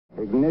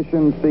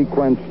Ignition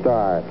sequence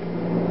start.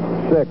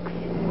 6,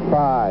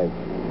 5,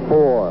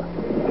 4,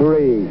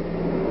 3,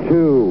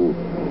 2,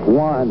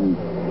 1,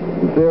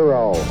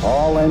 0.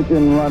 All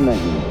engine running.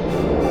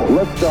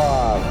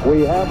 Liftoff.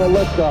 We have a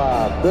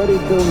liftoff. 32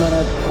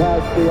 minutes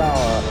past the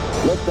hour.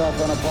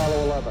 Liftoff on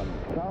Apollo 11.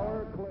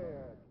 Tower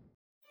clear.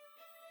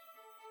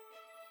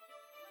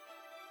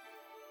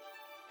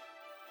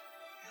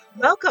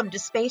 Welcome to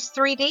Space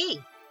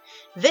 3D.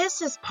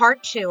 This is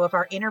part 2 of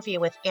our interview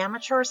with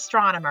amateur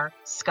astronomer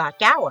Scott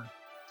Gower.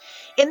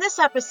 In this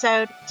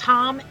episode,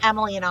 Tom,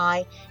 Emily, and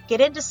I get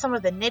into some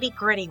of the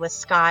nitty-gritty with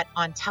Scott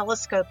on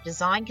telescope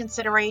design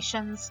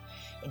considerations,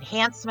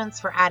 enhancements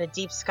for added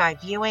deep sky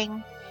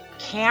viewing,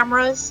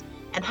 cameras,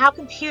 and how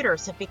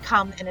computers have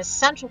become an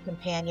essential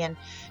companion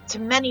to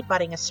many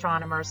budding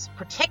astronomers,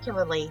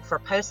 particularly for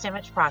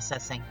post-image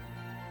processing.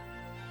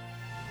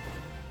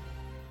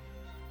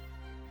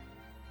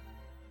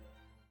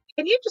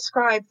 Can you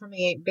describe for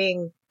me,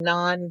 being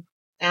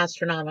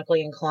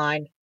non-astronomically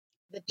inclined,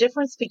 the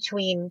difference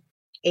between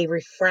a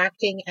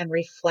refracting and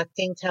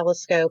reflecting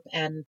telescope,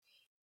 and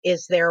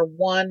is there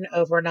one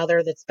over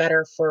another that's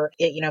better for,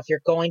 if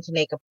you're going to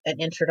make an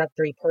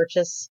introductory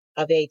purchase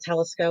of a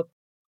telescope?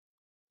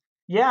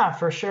 Yeah,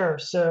 for sure.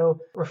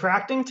 So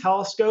refracting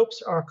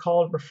telescopes are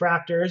called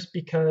refractors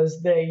because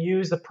they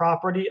use the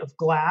property of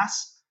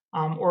glass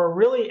or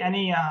really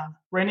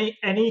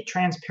any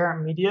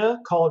transparent media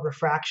called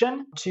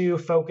refraction to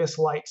focus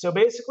light. So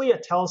basically, a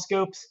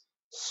telescope's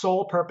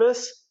sole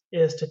purpose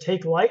is to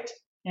take light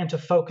and to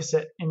focus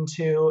it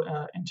into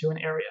an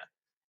area.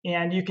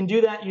 And you can do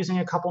that using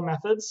a couple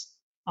methods,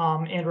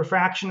 and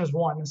refraction is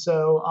one.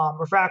 So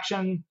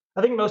refraction,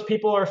 I think most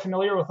people are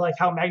familiar with like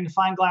how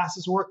magnifying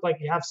glasses work. Like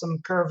you have some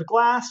curved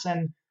glass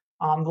and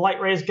the light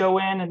rays go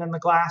in and then the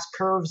glass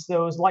curves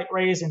those light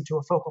rays into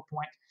a focal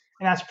point.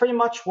 And that's pretty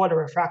much what a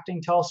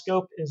refracting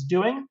telescope is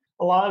doing.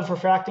 A lot of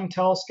refracting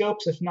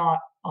telescopes, if not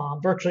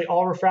virtually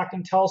all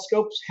refracting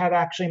telescopes, have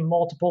actually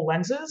multiple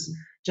lenses,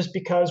 just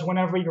because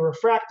whenever you're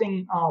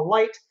refracting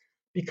light,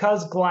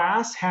 because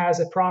glass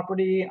has a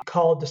property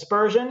called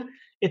dispersion,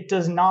 it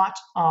does not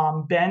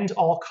bend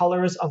all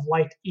colors of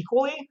light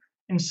equally.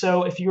 And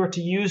so if you were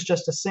to use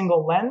just a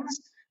single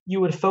lens, you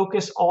would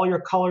focus all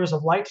your colors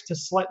of light to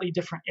slightly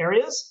different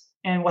areas.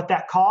 And what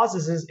that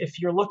causes is if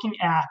you're looking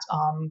at,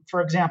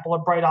 for example, a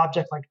bright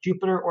object like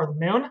Jupiter or the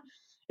moon,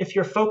 if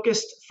you're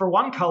focused for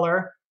one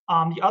color,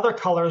 the other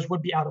colors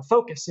would be out of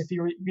focus if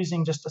you were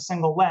using just a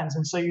single lens.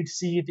 And so you'd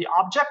see the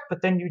object,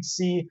 but then you'd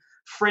see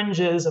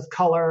fringes of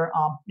color,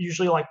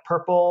 usually like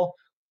purple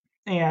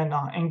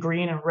and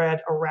green and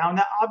red around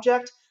that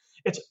object.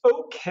 It's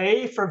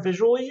okay for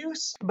visual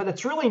use, but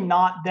it's really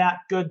not that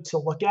good to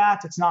look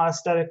at. It's not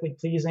aesthetically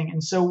pleasing.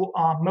 And so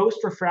most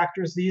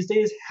refractors these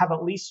days have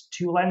at least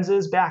two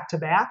lenses back to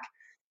back.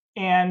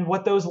 And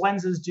what those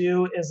lenses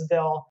do is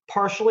they'll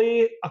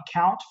partially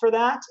account for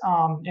that,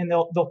 and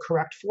they'll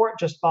correct for it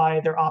just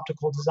by their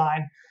optical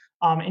design.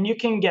 And you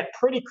can get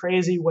pretty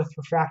crazy with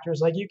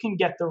refractors. Like you can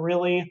get the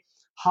really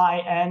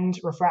high-end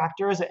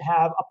refractors that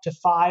have up to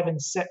 5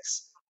 and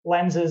 6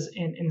 lenses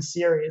in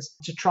series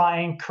to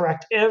try and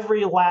correct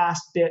every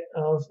last bit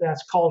of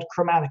that's called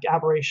chromatic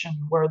aberration,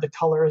 where the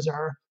colors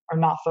are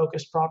not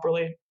focused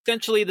properly.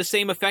 Essentially the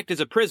same effect as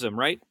a prism,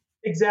 right?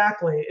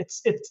 Exactly.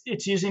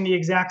 It's using the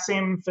exact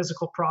same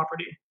physical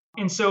property.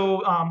 And so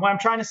what I'm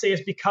trying to say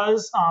is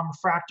because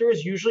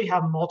refractors usually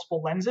have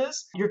multiple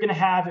lenses, you're going to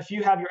have, if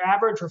you have your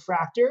average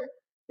refractor,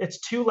 it's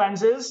 2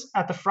 lenses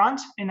at the front,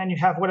 and then you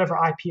have whatever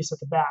eyepiece at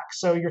the back.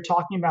 So you're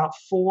talking about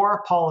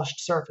 4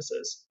 polished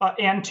surfaces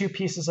and 2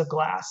 pieces of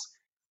glass.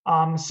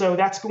 So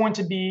that's going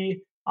to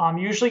be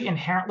usually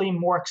inherently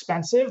more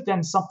expensive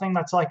than something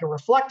that's like a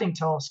reflecting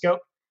telescope,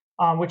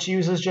 which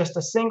uses just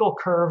a single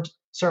curved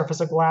surface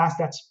of glass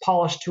that's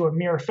polished to a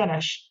mirror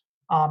finish.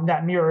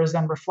 That mirror is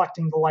then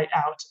reflecting the light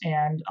out,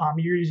 and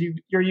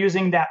you're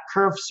using that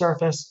curved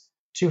surface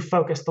to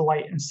focus the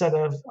light instead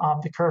of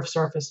the curved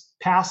surface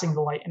passing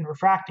the light and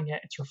refracting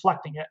it, it's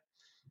reflecting it.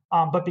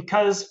 But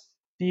because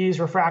these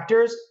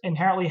refractors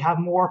inherently have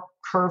more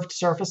curved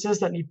surfaces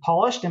that need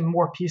polished and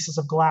more pieces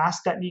of glass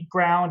that need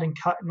ground and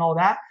cut and all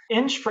that,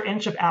 inch for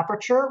inch of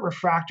aperture,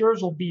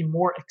 refractors will be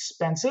more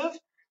expensive.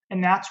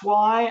 And that's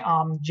why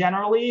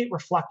generally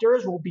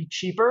reflectors will be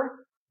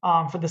cheaper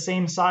for the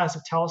same size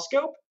of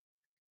telescope.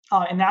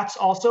 And that's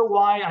also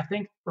why I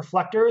think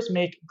reflectors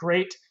make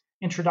great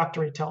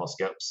introductory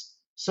telescopes.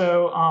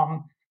 So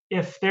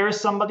if there's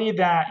somebody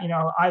that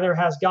either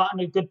has gotten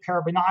a good pair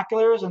of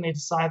binoculars and they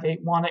decide they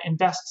want to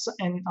invest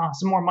in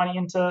some more money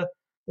into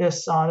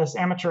this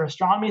amateur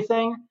astronomy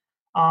thing,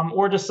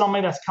 or just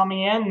somebody that's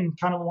coming in and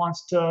kind of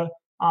wants to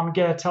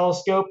get a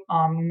telescope,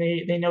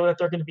 they know that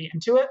they're going to be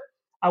into it,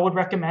 I would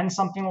recommend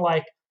something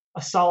like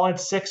a solid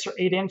 6 or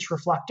 8 inch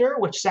reflector,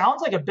 which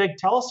sounds like a big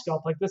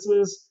telescope. Like this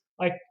is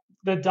like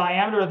the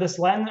diameter of this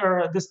lens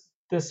or this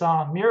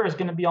mirror is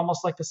going to be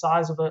almost like the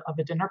size of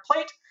a dinner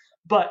plate.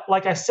 But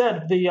like I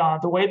said, the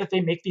way that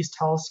they make these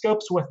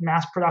telescopes with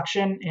mass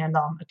production and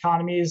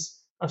economies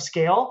of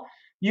scale,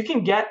 you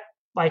can get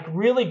like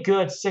really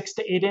good 6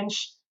 to 8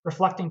 inch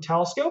reflecting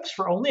telescopes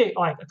for only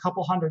like a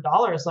couple $100,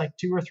 like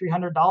 $200 or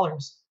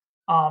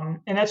 $300.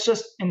 And that's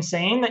just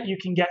insane that you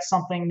can get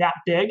something that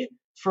big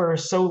for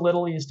so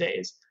little these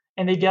days.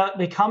 And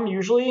they come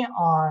usually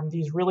on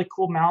these really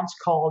cool mounts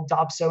called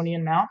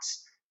Dobsonian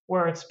mounts,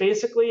 where it's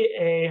basically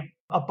a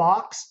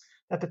box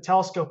that the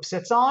telescope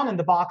sits on, and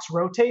the box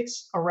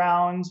rotates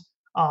around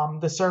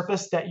the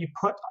surface that you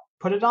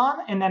put it on,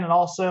 and then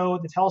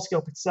the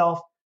telescope itself,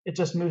 it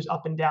just moves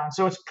up and down.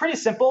 So it's pretty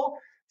simple,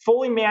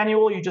 fully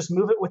manual. You just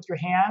move it with your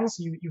hands.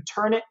 You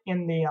turn it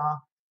in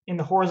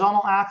the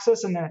horizontal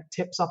axis, and then it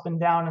tips up and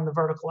down in the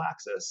vertical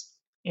axis.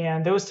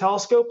 And those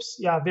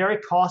telescopes, very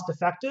cost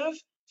effective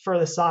for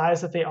the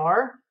size that they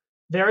are.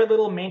 Very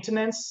little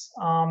maintenance.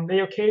 They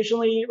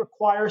occasionally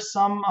require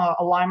some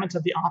alignment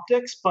of the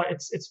optics, but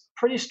it's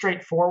pretty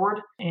straightforward,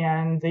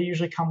 and they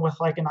usually come with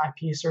like an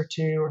eyepiece or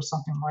two or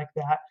something like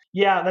that.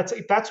 Yeah,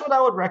 that's what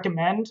I would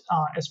recommend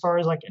as far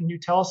as like a new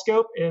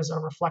telescope, is a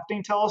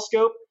reflecting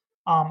telescope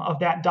of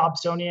that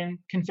Dobsonian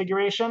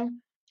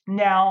configuration.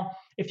 Now,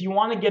 if you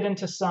want to get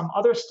into some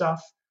other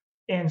stuff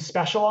and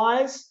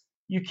specialize,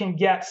 you can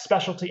get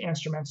specialty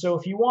instruments. So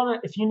if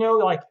you know,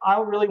 like, I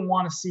really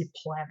want to see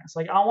planets,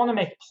 like I want to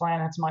make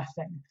planets my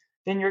thing,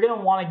 then you're going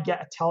to want to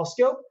get a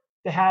telescope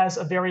that has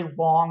a very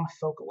long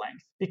focal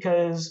length,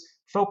 because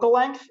focal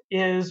length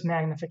is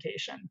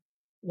magnification.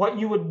 What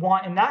you would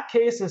want in that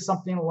case is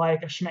something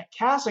like a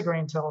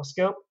Schmidt-Cassegrain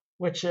telescope,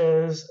 which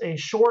is a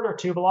shorter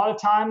tube. A lot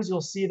of times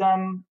you'll see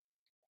them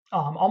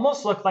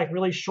almost look like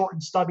really short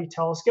and stubby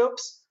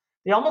telescopes.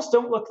 They almost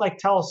don't look like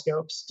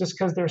telescopes just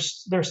because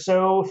they're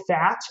so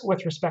fat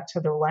with respect to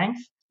their length.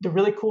 The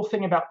really cool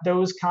thing about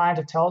those kinds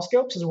of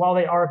telescopes is, while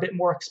they are a bit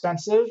more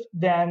expensive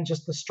than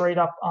just the straight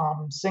up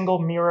single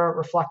mirror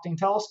reflecting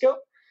telescope,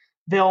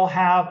 they'll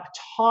have a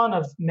ton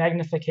of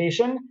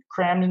magnification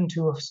crammed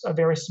into a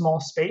very small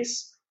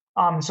space.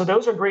 So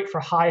those are great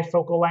for high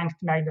focal length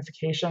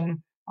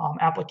magnification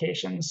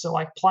applications. So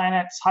like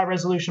planets, high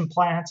resolution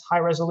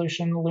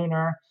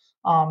lunar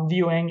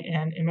viewing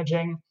and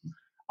imaging.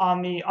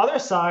 On the other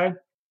side,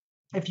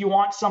 if you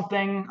want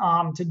something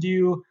to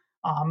do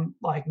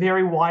like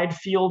very wide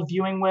field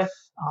viewing with,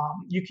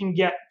 you can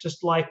get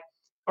just like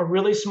a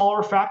really small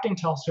refracting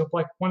telescope.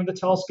 Like one of the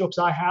telescopes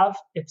I have,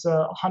 it's a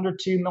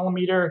 102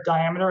 millimeter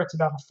diameter. It's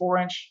about a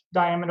 4-inch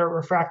diameter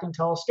refracting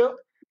telescope.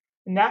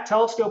 And that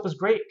telescope is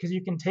great because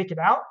you can take it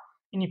out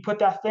and you put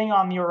that thing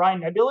on the Orion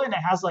Nebula, and it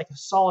has like a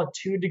solid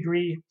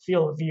 2-degree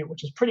field of view,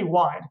 which is pretty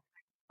wide.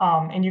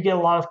 And you get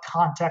a lot of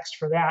context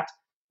for that.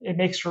 It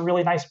makes for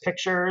really nice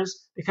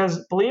pictures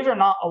because, believe it or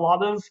not, a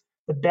lot of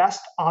the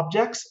best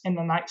objects in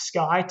the night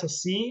sky to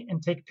see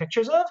and take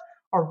pictures of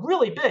are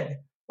really big.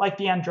 Like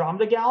the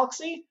Andromeda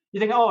Galaxy, you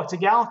think, oh, it's a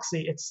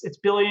galaxy. It's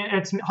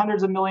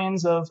hundreds of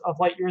millions of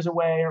light years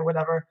away or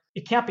whatever.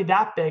 It can't be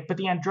that big. But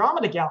the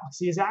Andromeda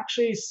Galaxy is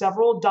actually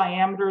several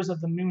diameters of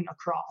the moon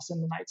across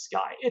in the night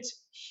sky.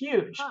 It's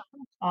huge.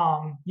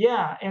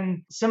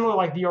 And similar,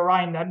 like the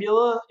Orion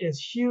Nebula is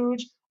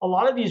huge. A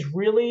lot of these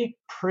really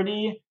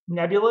pretty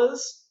nebulas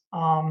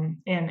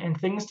and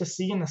things to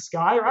see in the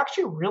sky are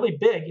actually really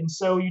big. And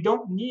so you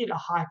don't need a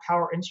high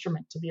power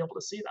instrument to be able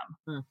to see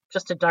them.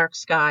 Just a dark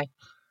sky.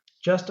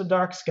 Just a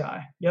dark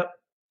sky. Yep.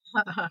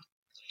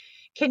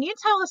 Can you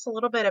tell us a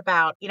little bit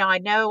about, I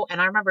know,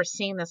 and I remember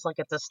seeing this like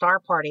at the Star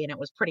Party, and it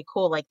was pretty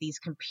cool, like these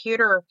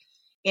computer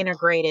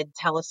integrated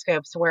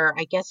telescopes where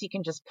I guess you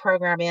can just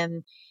program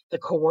in the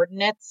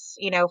coordinates,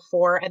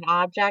 for an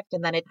object,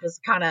 and then it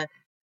just kind of,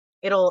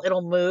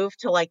 it'll move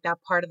to like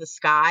that part of the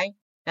sky.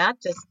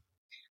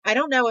 I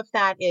don't know if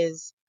that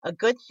is a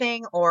good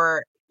thing,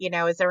 or,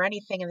 is there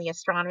anything in the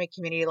astronomy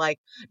community like,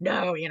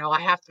 no,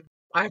 I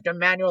have to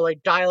manually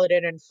dial it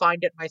in and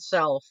find it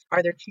myself?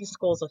 Are there two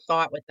schools of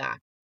thought with that?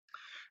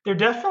 There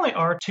definitely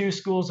are two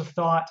schools of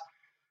thought.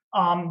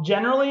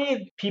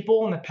 Generally,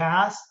 people in the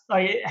past,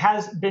 it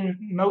has been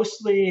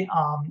mostly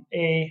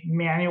a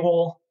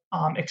manual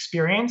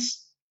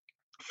experience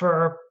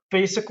for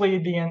basically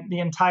the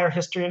entire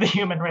history of the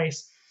human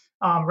race.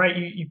 Right?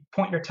 You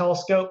point your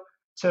telescope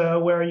to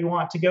where you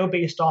want to go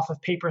based off of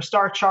paper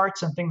star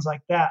charts and things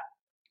like that.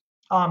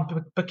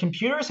 But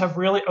computers have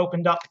really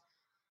opened up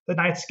the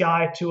night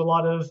sky to a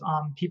lot of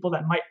people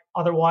that might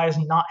otherwise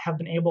not have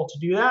been able to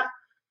do that.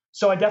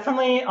 So I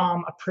definitely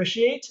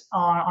appreciate,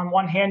 on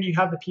one hand, you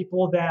have the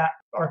people that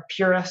are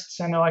purists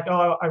and they're like,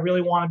 oh, I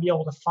really want to be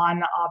able to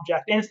find the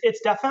object. And it's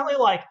definitely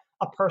like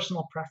a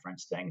personal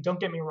preference thing. Don't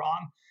get me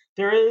wrong.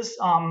 There is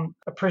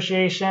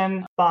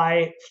appreciation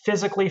by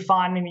physically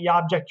finding the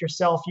object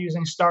yourself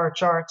using star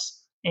charts,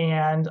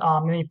 and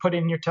then you put it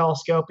in your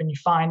telescope and you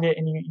find it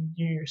and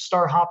you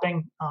star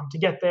hopping to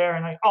get there,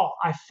 and like, oh,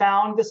 I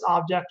found this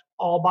object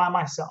all by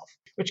myself,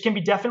 which can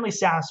be definitely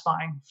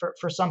satisfying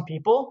for some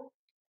people.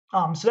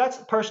 So that's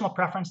a personal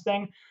preference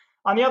thing.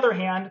 On the other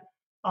hand,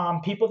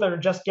 people that are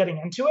just getting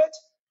into it,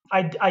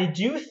 I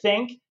do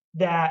think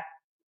that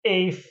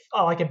a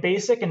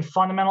basic and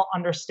fundamental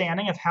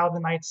understanding of how the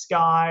night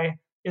sky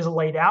is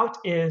laid out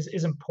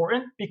is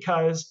important,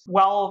 because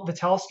while the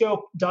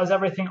telescope does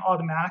everything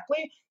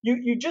automatically,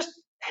 you just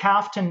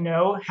have to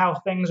know how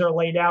things are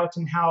laid out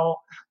and how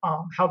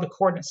the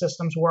coordinate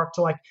systems work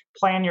to like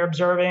plan your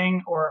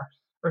observing or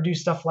do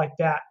stuff like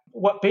that.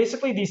 What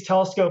basically these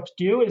telescopes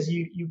do is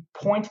you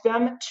point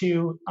them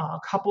to a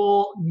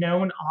couple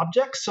known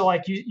objects. So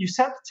like you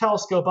set the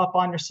telescope up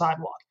on your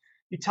sidewalk.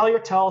 You tell your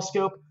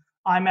telescope,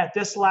 I'm at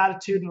this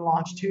latitude and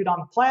longitude on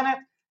the planet.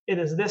 It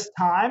is this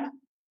time.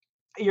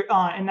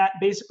 And that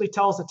basically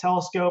tells the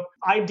telescope,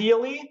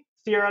 ideally,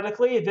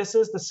 theoretically, this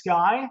is the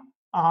sky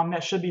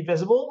that should be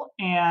visible.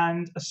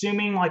 And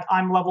assuming like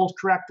I'm leveled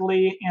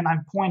correctly and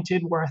I'm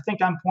pointed where I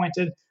think I'm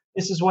pointed,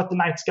 this is what the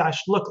night sky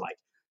should look like.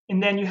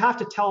 And then you have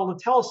to tell the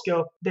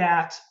telescope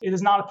that it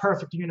is not a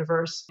perfect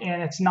universe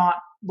and it's not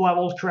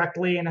leveled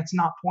correctly and it's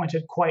not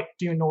pointed quite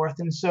due north.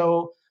 And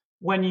so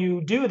when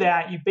you do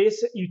that,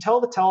 you tell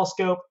the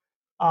telescope,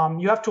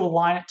 you have to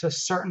align it to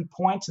certain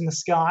points in the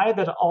sky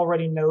that it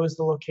already knows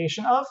the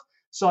location of.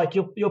 So like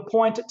you'll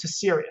point it to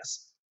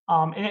Sirius,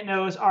 and it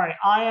knows, all right,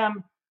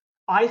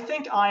 I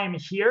think I am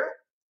here,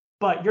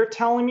 but you're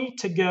telling me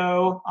to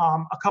go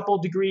a couple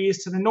of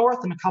degrees to the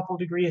north and a couple of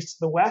degrees to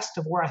the west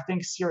of where I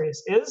think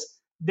Sirius is.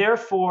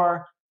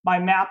 Therefore, my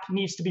map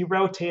needs to be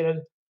rotated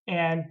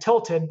and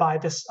tilted by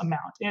this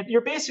amount. And you're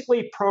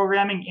basically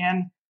programming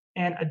in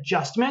an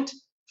adjustment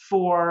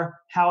for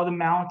how the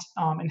mount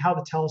and how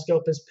the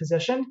telescope is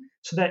positioned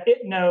so that it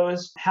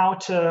knows how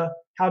to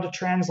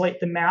translate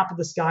the map of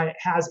the sky it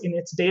has in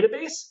its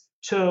database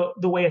to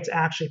the way it's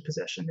actually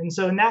positioned. And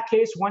so in that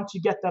case, once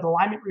you get that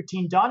alignment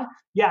routine done,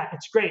 yeah,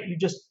 it's great. You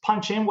just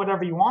punch in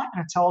whatever you want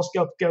and a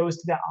telescope goes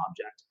to that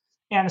object.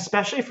 And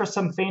especially for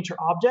some fainter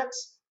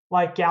objects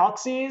like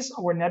galaxies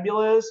or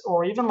nebulas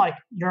or even like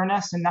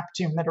Uranus and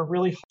Neptune that are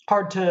really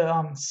hard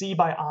to see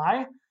by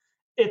eye,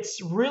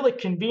 it's really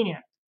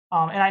convenient.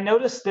 And I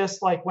noticed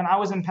this like when I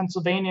was in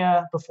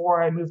Pennsylvania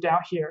before I moved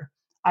out here.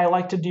 I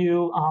like to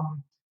do,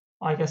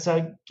 like I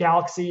said,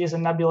 galaxies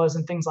and nebulas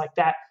and things like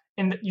that.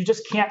 And you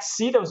just can't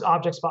see those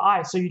objects by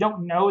eye. So you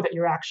don't know that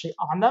you're actually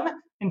on them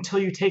until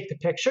you take the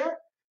picture.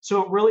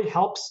 So it really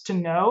helps to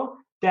know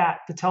that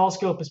the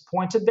telescope is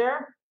pointed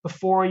there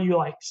before you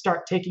like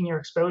start taking your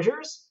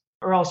exposures,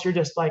 or else you're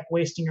just like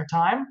wasting your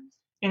time.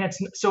 And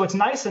it's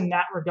nice in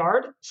that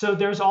regard. So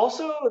there's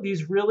also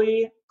these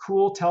really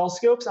cool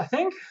telescopes. I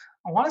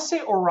want to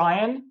say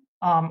Orion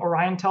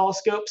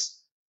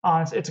telescopes.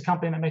 It's a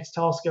company that makes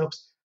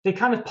telescopes. They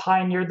kind of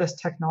pioneered this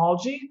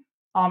technology,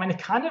 and it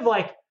kind of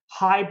like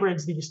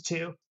hybrids these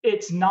two.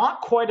 It's not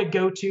quite a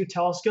go-to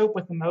telescope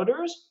with the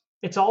motors.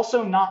 It's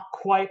also not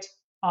quite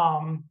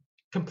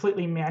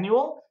completely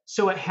manual.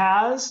 So it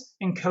has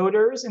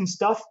encoders and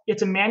stuff.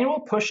 It's a manual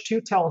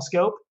push-to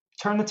telescope.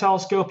 Turn the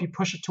telescope, you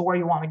push it to where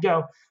you want to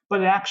go.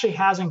 But it actually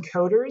has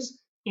encoders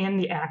in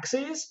the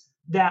axes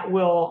that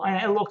will,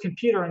 and a little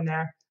computer in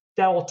there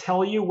that will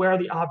tell you where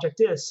the object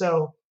is.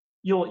 So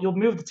you'll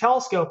move the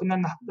telescope, and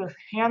then the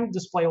hand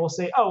display will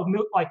say, oh,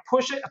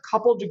 push it a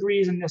couple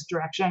degrees in this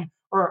direction,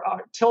 or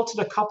tilt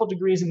it a couple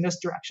degrees in this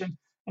direction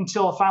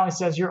until it finally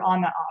says you're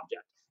on that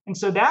object. And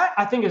so that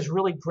I think is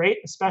really great,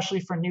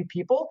 especially for new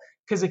people,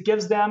 because it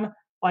gives them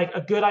like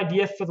a good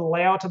idea for the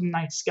layout of the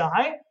night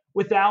sky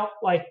without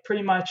like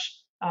pretty much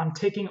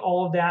taking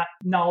all of that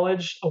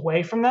knowledge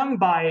away from them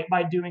by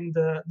doing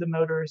the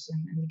motors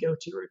and the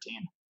go-to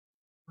routine.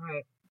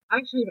 Right. I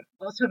actually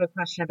also have a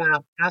question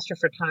about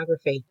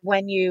astrophotography.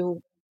 When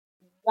you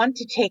want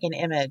to take an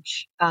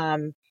image,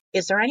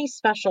 is there any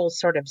special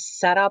sort of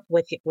setup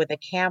with a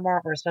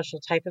camera or a special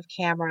type of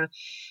camera?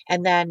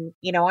 And then,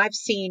 I've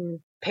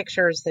seen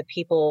pictures that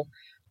people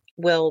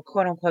will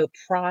quote unquote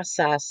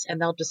process, and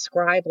they'll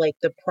describe like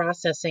the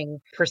processing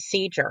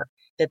procedure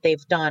that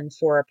they've done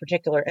for a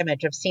particular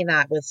image. I've seen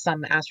that with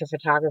some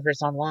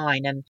astrophotographers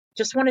online, and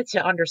just wanted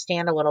to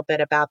understand a little bit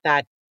about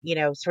that.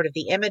 Sort of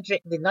the imaging,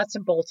 the nuts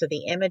and bolts of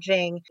the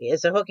imaging.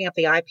 Is it hooking up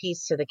the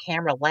eyepiece to the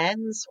camera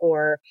lens,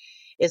 or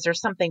is there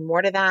something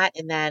more to that?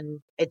 And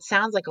then it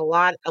sounds like a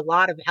lot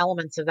of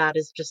elements of that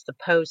is just the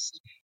post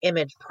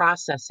image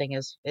processing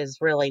is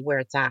really where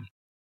it's at.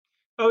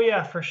 Oh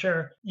yeah, for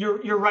sure.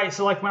 You're right.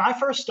 So like when I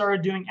first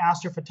started doing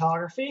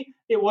astrophotography,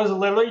 it was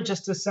literally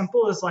just as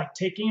simple as like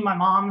taking my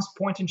mom's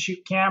point and shoot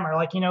camera,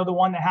 like the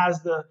one that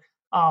has the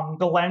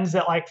lens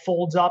that like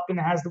folds up and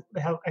it has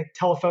like,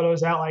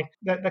 telephotos out, like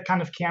that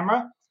kind of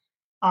camera.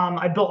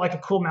 I built like a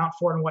cool mount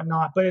for it and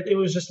whatnot, but it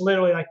was just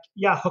literally like,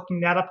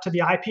 hooking that up to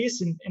the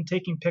eyepiece and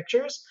taking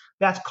pictures.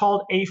 That's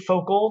called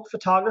afocal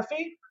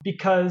photography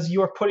because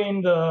you are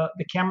putting the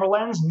camera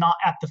lens not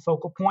at the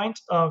focal point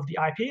of the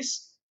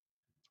eyepiece.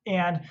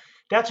 And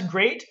that's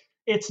great.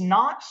 It's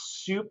not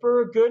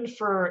super good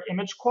for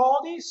image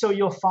quality. So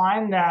you'll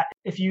find that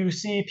if you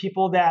see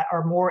people that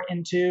are more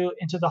into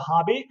the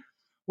hobby,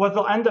 what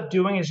they'll end up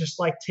doing is just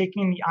like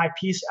taking the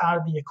eyepiece out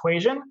of the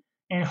equation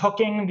and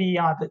hooking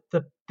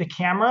the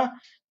camera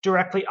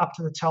directly up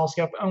to the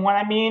telescope. And when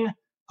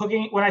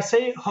I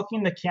say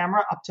hooking the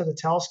camera up to the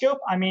telescope,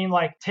 I mean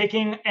like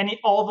taking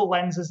all the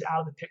lenses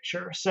out of the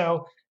picture.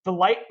 So the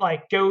light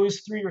like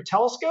goes through your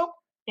telescope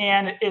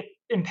and it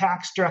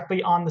impacts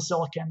directly on the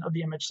silicon of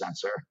the image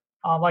sensor.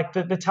 Like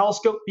the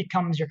telescope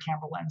becomes your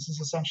camera lens is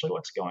essentially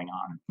what's going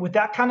on. With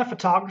that kind of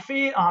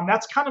photography,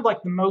 that's kind of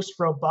like the most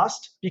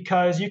robust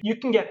because you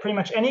can get pretty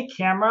much any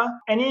camera,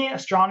 any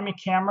astronomy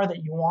camera that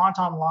you want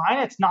online.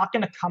 It's not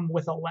going to come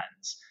with a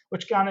lens,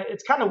 which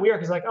it's kind of weird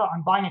because like, oh,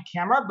 I'm buying a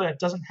camera, but it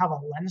doesn't have a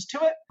lens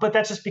to it. But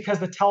that's just because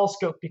the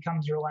telescope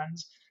becomes your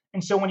lens.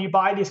 And so when you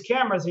buy these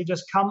cameras, they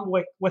just come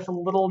with a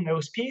little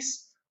nose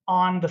piece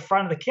on the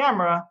front of the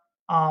camera,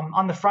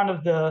 on the front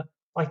of the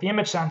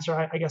image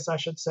sensor, I guess I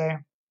should say.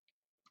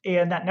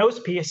 And that nose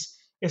piece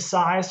is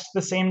sized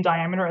the same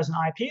diameter as an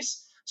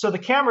eyepiece. So the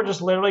camera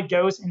just literally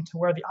goes into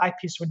where the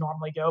eyepiece would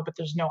normally go, but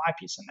there's no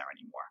eyepiece in there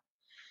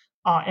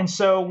anymore. And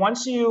so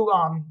once you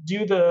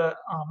do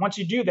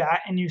that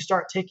and you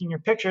start taking your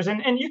pictures,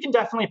 and you can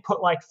definitely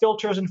put like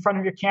filters in front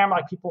of your camera,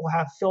 like people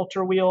have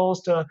filter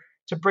wheels to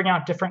bring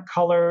out different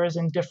colors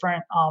and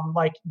different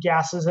like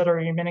gases that are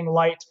emitting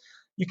light.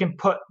 You can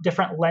put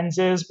different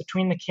lenses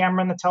between the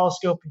camera and the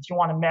telescope if you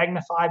want to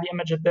magnify the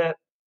image a bit.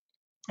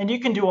 And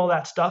you can do all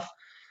that stuff.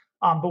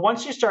 But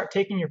once you start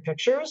taking your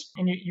pictures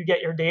and you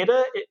get your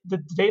data, the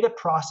data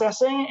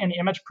processing and the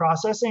image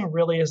processing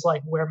really is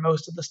like where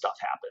most of the stuff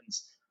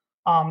happens.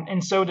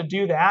 And so to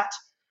do that,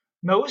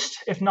 most,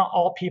 if not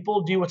all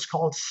people, do what's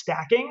called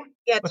stacking.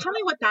 Yeah, tell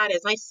me what that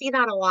is. I see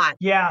that a lot.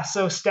 Yeah,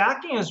 so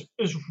stacking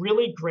is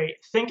really great.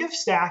 Think of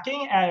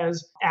stacking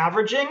as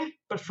averaging,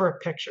 but for a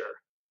picture.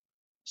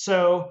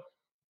 So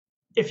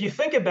if you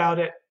think about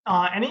it,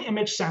 any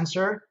image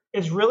sensor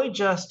is really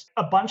just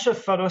a bunch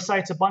of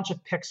photosites, a bunch of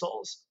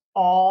pixels,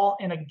 all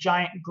in a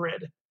giant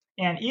grid.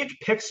 And each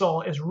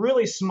pixel is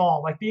really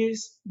small. Like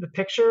the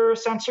picture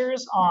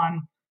sensors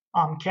on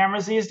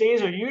cameras these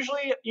days are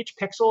usually, each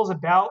pixel is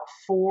about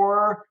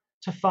 4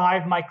 to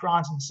 5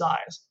 microns in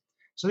size.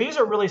 So these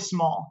are really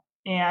small.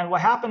 And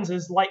what happens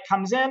is light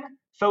comes in,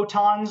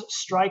 photons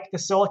strike the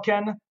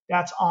silicon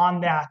that's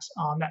on that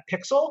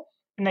pixel,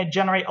 and they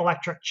generate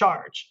electric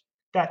charge.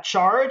 That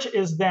charge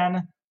is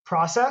then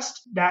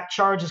processed. That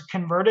charge is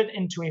converted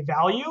into a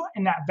value,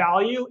 and that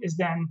value is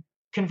then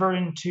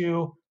converted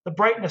into the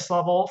brightness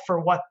level for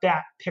what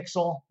that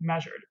pixel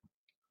measured.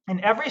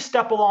 And every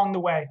step along the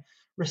way,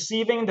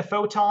 receiving the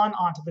photon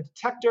onto the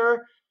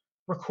detector,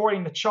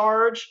 recording the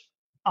charge,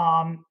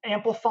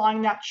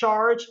 amplifying that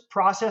charge,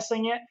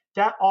 processing it,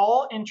 that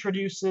all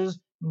introduces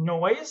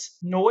noise.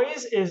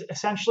 Noise is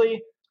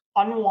essentially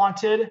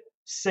unwanted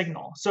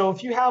signal. So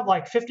if you have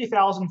like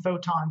 50,000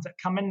 photons that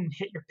come in and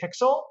hit your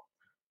pixel,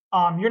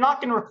 you're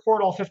not going to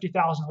record all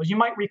 50,000 of those. You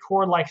might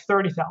record like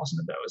 30,000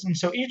 of those. And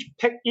so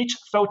each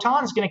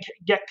photon is going to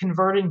get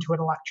converted into an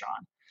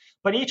electron.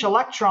 But each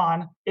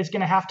electron is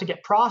going to have to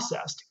get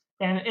processed.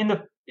 And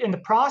in the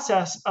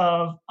process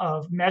of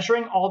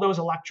measuring all those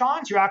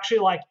electrons, you're actually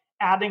like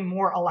adding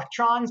more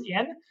electrons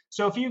in.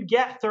 So if you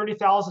get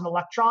 30,000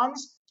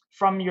 electrons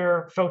from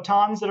your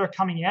photons that are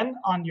coming in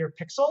on your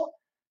pixel,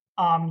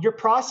 you're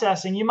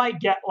processing, you might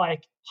get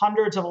like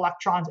hundreds of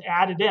electrons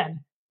added in,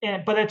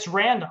 but it's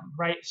random,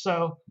 right?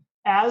 So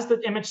as the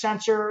image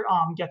sensor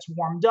gets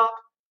warmed up,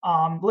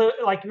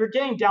 like you're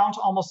getting down to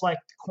almost like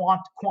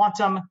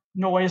quantum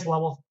noise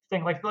level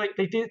thing. Like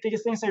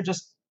these things are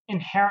just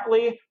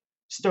inherently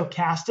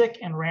stochastic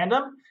and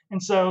random.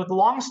 And so the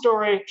long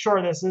story short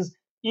of this is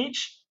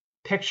each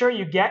picture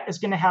you get is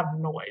going to have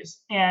noise.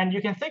 And you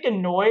can think of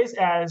noise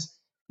as,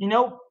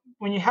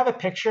 when you have a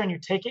picture and you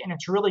take it and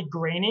it's really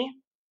grainy,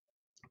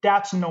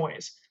 that's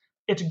noise.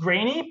 It's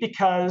grainy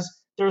because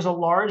there's a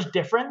large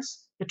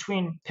difference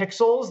between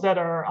pixels that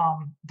are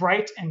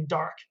bright and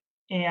dark.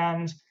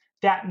 And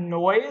that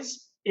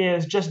noise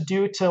is just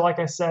due to, like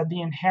I said, the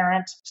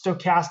inherent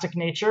stochastic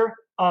nature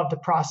of the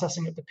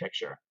processing of the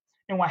picture.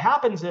 And what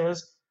happens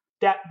is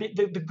that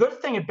the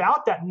good thing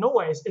about that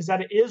noise is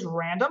that it is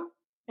random.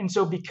 And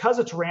so because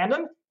it's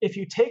random, if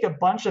you take a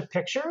bunch of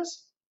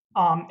pictures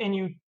and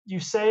you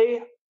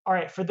say, all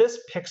right, for this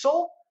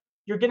pixel,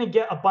 you're going to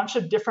get a bunch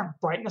of different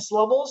brightness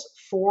levels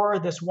for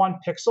this one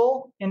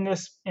pixel in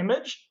this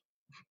image.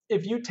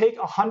 If you take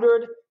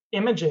 100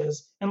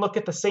 images and look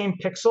at the same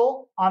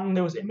pixel on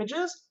those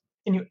images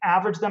and you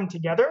average them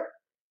together,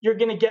 you're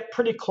going to get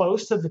pretty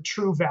close to the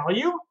true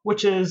value,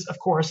 which is, of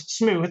course,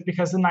 smooth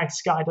because the night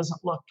sky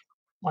doesn't look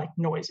like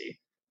noisy.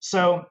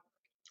 So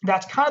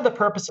that's kind of the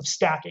purpose of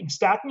stacking.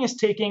 Stacking is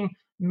taking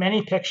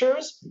many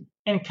pictures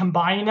and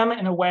combining them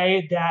in a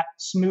way that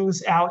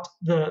smooths out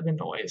the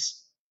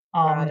noise.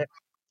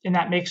 And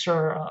that makes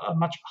her a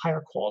much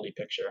higher quality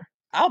picture.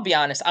 I'll be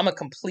honest, I'm a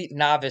complete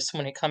novice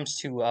when it comes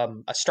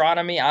to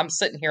astronomy. I'm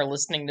sitting here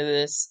listening to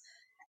this,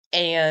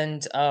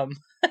 and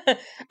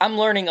I'm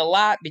learning a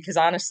lot because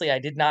honestly,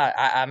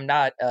 I'm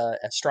not an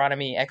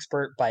astronomy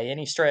expert by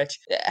any stretch.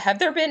 Have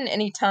there been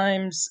any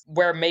times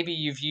where maybe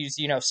you've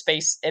used,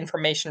 space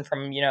information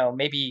from,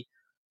 maybe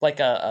like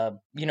a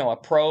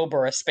probe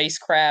or a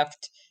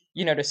spacecraft,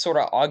 to sort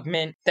of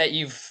augment that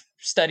you've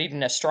studied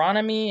in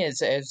astronomy?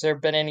 Has there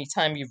been any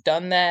time you've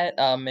done that?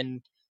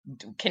 And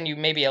can you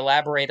maybe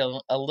elaborate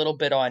a little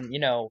bit on,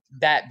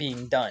 that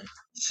being done?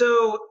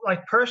 So,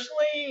 like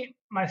personally,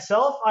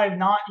 myself, I've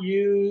not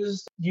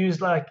used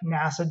like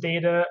NASA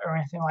data or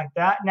anything like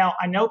that. Now,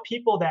 I know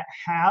people that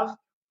have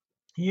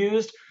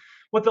used.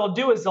 What they'll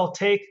do is they'll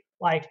take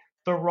like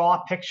the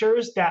raw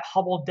pictures that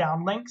Hubble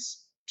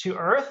downlinks to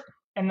Earth,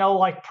 and they'll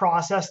like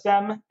process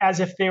them as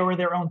if they were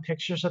their own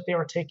pictures that they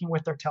were taking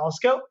with their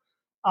telescope.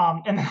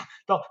 And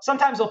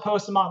sometimes they'll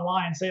post them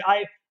online and say,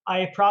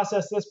 I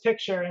processed this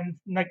picture, and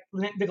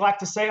neglect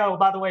to say, oh,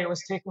 by the way, it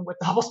was taken with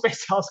the Hubble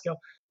Space Telescope.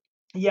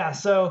 Yeah,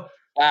 so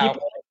Wow.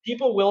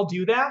 people will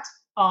do that.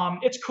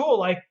 It's cool.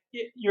 Like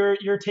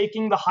you're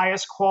taking the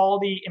highest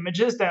quality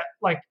images that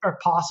like are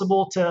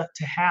possible to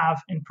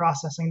have and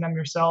processing them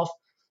yourself.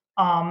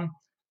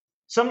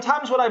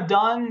 Sometimes what I've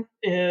done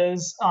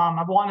is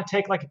I want to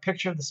take like a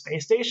picture of the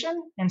space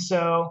station, and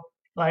so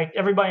like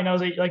everybody knows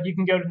that like you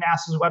can go to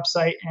NASA's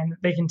website and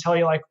they can tell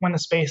you like when the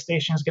space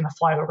station is going to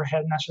fly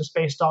overhead, and that's just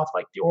based off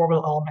like the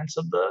orbital elements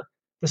of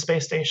the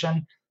space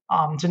station.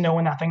 To know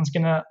when that thing's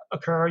going to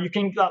occur. You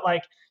can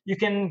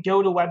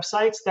go to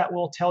websites that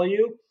will tell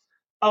you,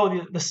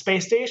 oh, the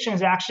space station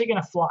is actually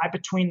going to fly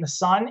between the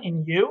sun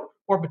and you,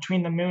 or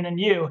between the moon and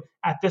you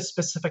at this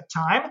specific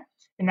time.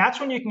 And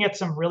that's when you can get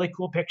some really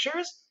cool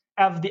pictures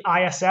of the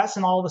ISS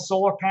and all the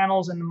solar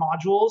panels and the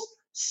modules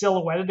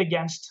silhouetted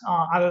against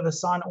either the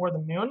sun or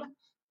the moon.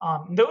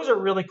 Those are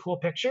really cool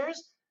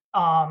pictures.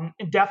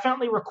 It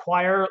definitely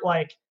require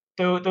like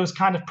those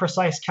kind of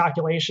precise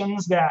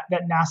calculations that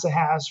NASA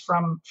has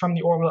from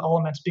the orbital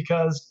elements,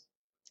 because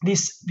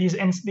these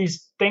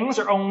things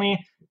are only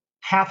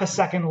half a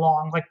second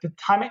long. Like the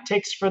time it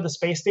takes for the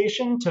space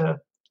station to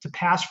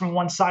pass from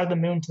one side of the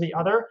moon to the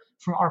other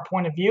from our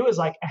point of view is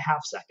like a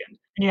half second.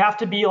 And you have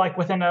to be like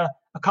within a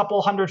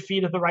couple hundred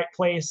feet of the right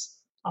place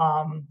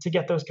to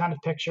get those kind of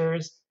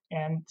pictures.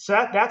 And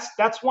so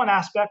that's one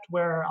aspect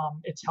where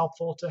it's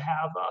helpful to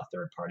have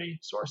third-party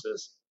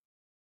sources.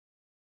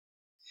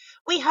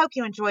 We hope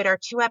you enjoyed our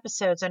 2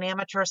 episodes on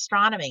amateur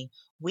astronomy.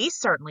 We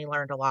certainly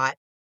learned a lot.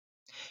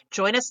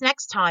 Join us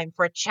next time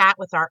for a chat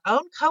with our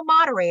own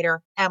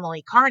co-moderator,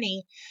 Emily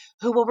Carney,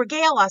 who will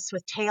regale us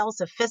with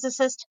tales of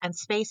physicist and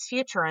space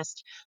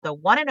futurist, the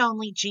one and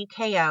only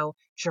GKO,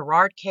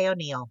 Gerard K.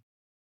 O'Neill.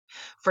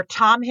 For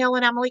Tom Hill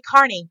and Emily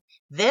Carney,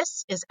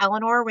 this is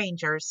Eleanor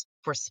Rangers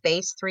for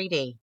Space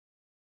 3D.